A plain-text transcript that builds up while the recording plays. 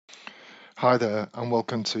Hi there, and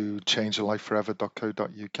welcome to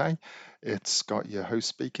changeyourlifeforever.co.uk. It's Scott, your host,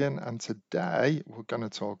 speaking, and today we're going to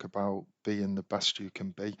talk about being the best you can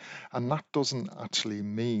be. And that doesn't actually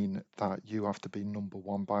mean that you have to be number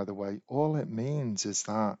one, by the way. All it means is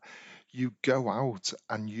that you go out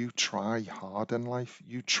and you try hard in life.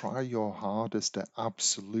 You try your hardest at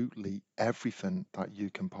absolutely everything that you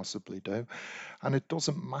can possibly do. And it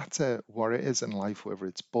doesn't matter what it is in life, whether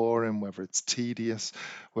it's boring, whether it's tedious,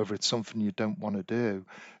 whether it's something you don't want to do.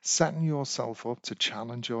 Setting yourself up to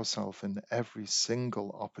challenge yourself in every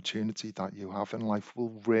single opportunity that you have in life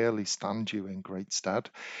will really stand you in great stead.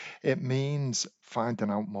 It means finding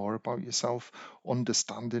out more about yourself,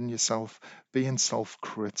 understanding yourself, being self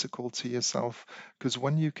critical to yourself. Because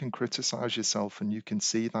when you can criticize yourself and you can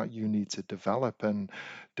see that you need to develop and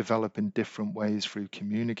develop in different ways through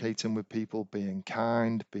communicating with people, being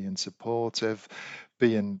kind, being supportive,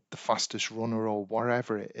 being the fastest runner or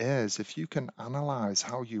whatever it is, if you can analyze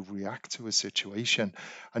how you react to a situation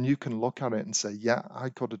and you can look at it and say, yeah, I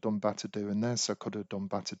could have done better doing this, I could have done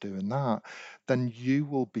better doing that, then you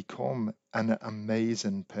will become an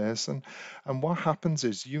amazing person. And what happens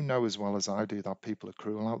is, you know as well as I do, that people are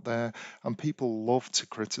cruel out there and people love to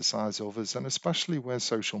criticize others. And especially where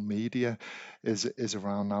social media is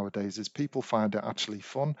around nowadays, is people find it actually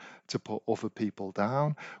fun to put other people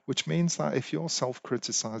down, which means that if you're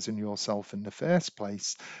self-criticizing yourself in the first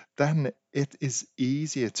place, then it is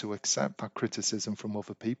easier to accept that criticism from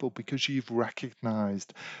other people because you've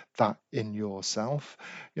recognized that in yourself.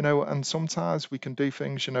 And sometimes we can do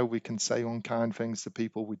things, we can say unkind things to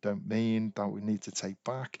people we don't mean, that we need to take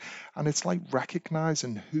back. And it's like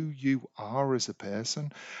recognizing who you are as a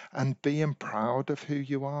person and being proud of who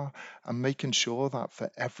you are and making sure that for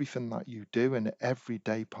everything that you do in every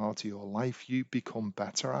day part of your life, you become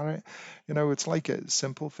better at it. It's like a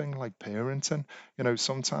simple thing like parenting.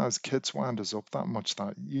 Sometimes kids wind us up that much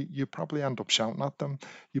that you probably end up shouting at them.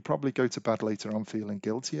 You probably go to bed later on feeling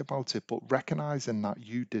guilty about it, but recognizing that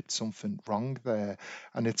you did something wrong there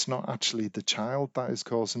and it's not actually the child that is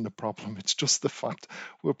causing the problem, it's just the fact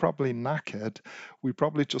we're probably knackered. We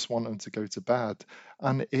probably just want them to go to bed.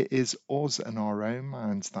 And it is us and our own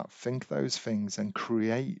minds that think those things and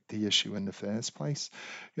create the issue in the first place.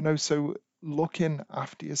 So looking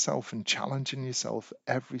after yourself and challenging yourself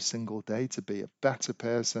every single day to be a better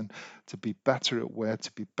person, to be better at work,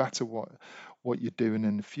 to be better what you're doing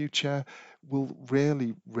in the future will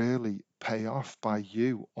really, really pay off by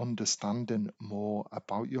you understanding more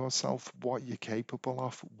about yourself, what you're capable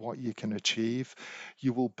of, what you can achieve.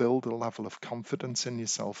 You will build a level of confidence in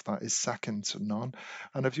yourself that is second to none.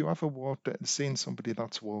 And have you ever seen somebody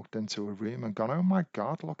that's walked into a room and gone, oh my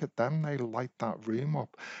God, look at them, they light that room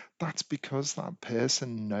up? That's because that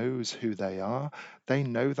person knows who they are. They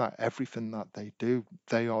know that everything that they do,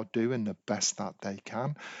 they are doing the best that they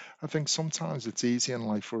can. I think sometimes it's easy in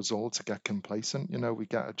life for us all to get complacent. We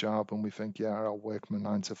get a job and we think, yeah, I'll work my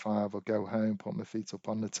 9 to 5, I'll go home, put my feet up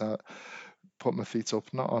on the put my feet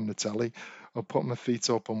up, not on the telly, or put my feet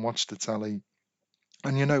up and watch the telly.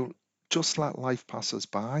 And just let life pass us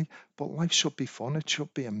by. But life should be fun. It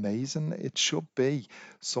should be amazing. It should be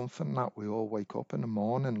something that we all wake up in the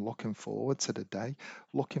morning looking forward to the day,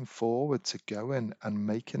 looking forward to going and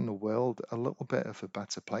making the world a little bit of a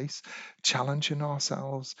better place, challenging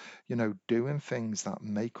ourselves, doing things that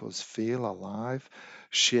make us feel alive,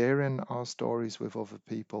 sharing our stories with other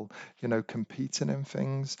people, competing in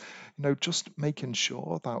things, just making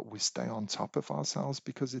sure that we stay on top of ourselves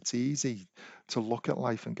because it's easy to look at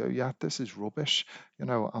life and go, yeah, this is rubbish.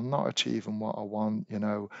 I'm not achieving what I want.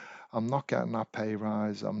 I'm not getting that pay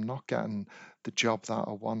rise. I'm not getting the job that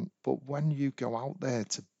I want. But when you go out there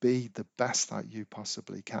to be the best that you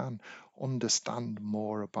possibly can, understand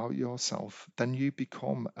more about yourself, then you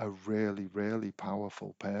become a really, really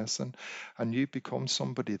powerful person. And you become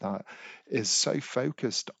somebody that is so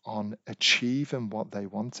focused on achieving what they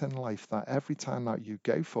want in life that every time that you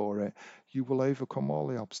go for it, you will overcome all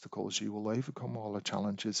the obstacles, you will overcome all the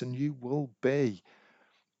challenges, and you will be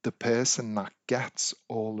the person that gets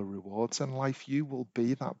all the rewards in life. You will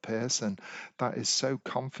be that person that is so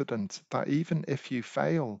confident that even if you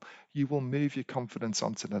fail, you will move your confidence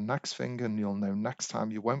onto the next thing and you'll know next time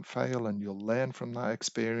you won't fail and you'll learn from that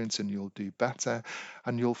experience and you'll do better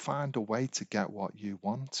and you'll find a way to get what you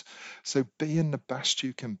want. So, being the best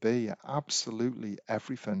you can be at absolutely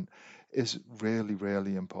everything is really,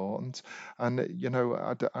 really important. And,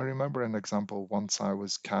 I remember an example once I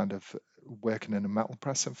was kind of working in a metal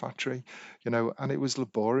pressing factory, and it was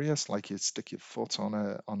laborious. Like you'd stick your foot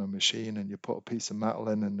on a machine and you put a piece of metal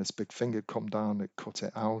in, and this big finger come down, it cut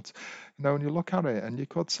it out, and you look at it and you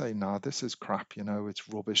could say, nah, this is crap, it's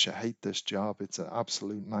rubbish. I hate this job. It's an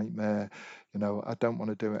absolute nightmare. I don't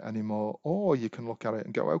want to do it anymore. Or you can look at it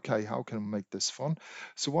and go, okay, how can I make this fun?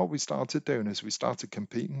 So what we started doing is we started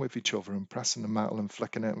competing with each other and pressing the metal and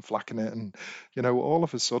flicking it and flacking it. And, all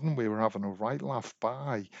of a sudden we were having a right laugh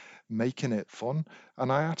by making it fun.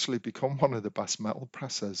 And I actually become one of the best metal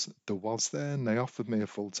pressers there was there. And they offered me a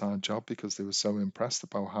full-time job because they were so impressed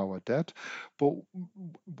about how I did. But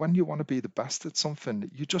when you want to be the best at something,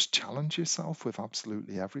 you just challenge yourself with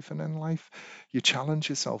absolutely everything in life. You challenge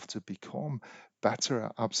yourself to become better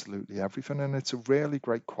at absolutely everything. And it's a really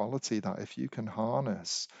great quality that if you can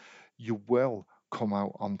harness, you will come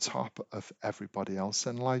out on top of everybody else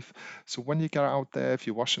in life. So when you get out there, if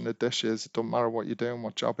you're washing the dishes, it doesn't matter what you're doing,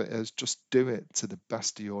 what job it is, just do it to the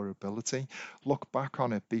best of your ability. Look back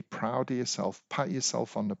on it, be proud of yourself, pat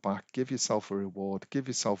yourself on the back, give yourself a reward, give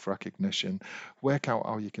yourself recognition, work out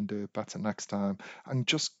how you can do it better next time, and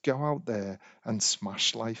just go out there and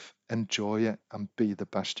smash life, enjoy it, and be the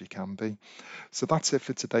best you can be. So that's it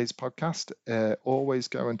for today's podcast. Always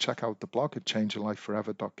go and check out the blog at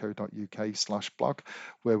changeyourlifeforever.co.uk/blog,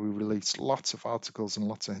 where we release lots of articles and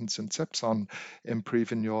lots of hints and tips on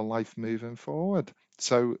improving your life moving forward.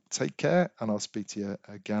 So take care, and I'll speak to you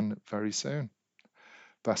again very soon.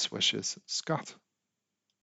 Best wishes, Scott.